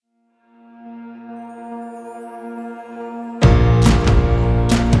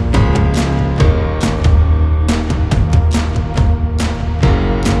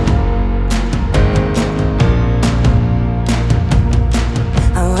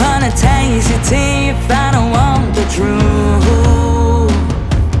teeth, I don't want the truth.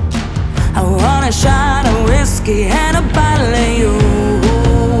 I want a shot of whiskey and a bottle of you.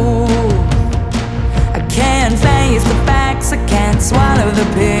 I can't face the facts, I can't swallow the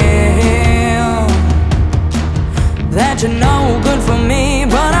pill that you're no good for me,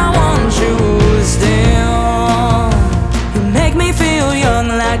 but I want you still. You make me feel young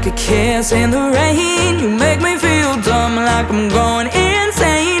like a kiss in the rain. You make me feel dumb like I'm going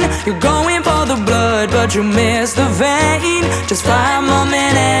insane. You're going for the blood, but you miss the vein. Just 5 more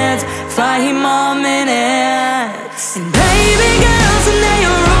minutes, 5 more minutes. And baby girl, someday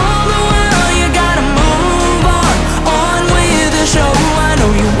you'll rule the world. You gotta move on with the show. I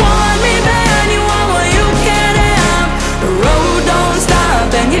know you want me bad, you want what you can't have. The road don't stop,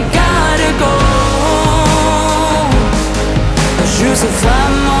 and you gotta go. 'Cause you said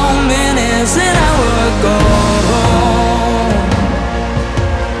 5 more minutes and I would go.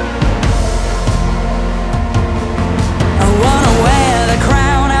 I wanna wear the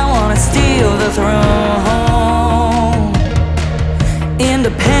crown, I wanna steal the throne.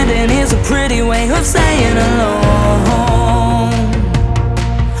 Independent is a pretty way of saying alone.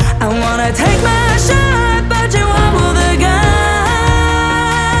 I wanna take my shot, but you wobble the gun.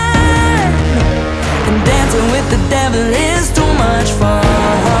 And dancing with the devil is too much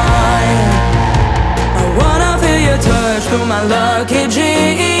fun. I wanna feel your touch through my lucky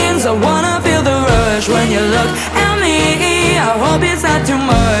jeans. I wanna feel the rush when you look at me. I hope it's not too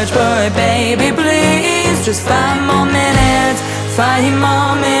much, but baby please, just 5 more minutes, 5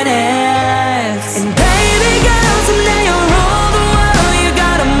 more minutes. And baby girl, someday you'll rule the world. You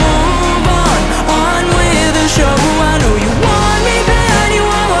gotta move on with the show. I know you want me bad, you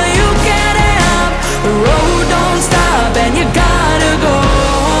want what you can't have. The road don't stop, and you gotta go.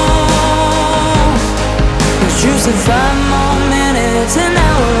 'Cause you said 5 more minutes and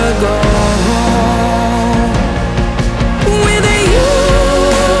I would go. With you,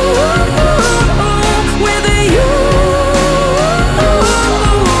 with you,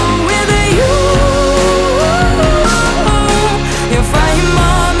 with you. Yeah, 5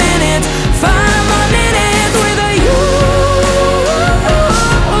 more minutes, 5 more minutes with you,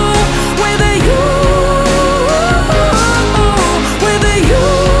 with you, with you.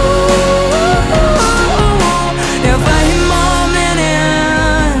 Yeah, 5 more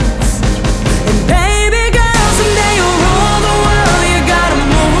minutes. And baby girl, someday you'll rule the world. You gotta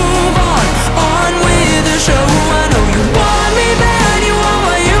move on with the show. I know you want me bad, you want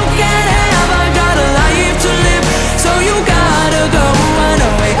what you can't have. I got a life to live, so you gotta go. I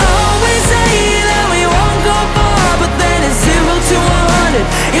know we always say that we won't go far, but then it's 0 to 100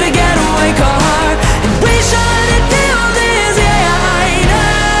 in a getaway car. And we shouldn't do this, yeah, I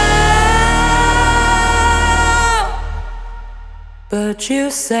know. But you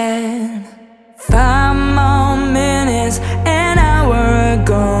said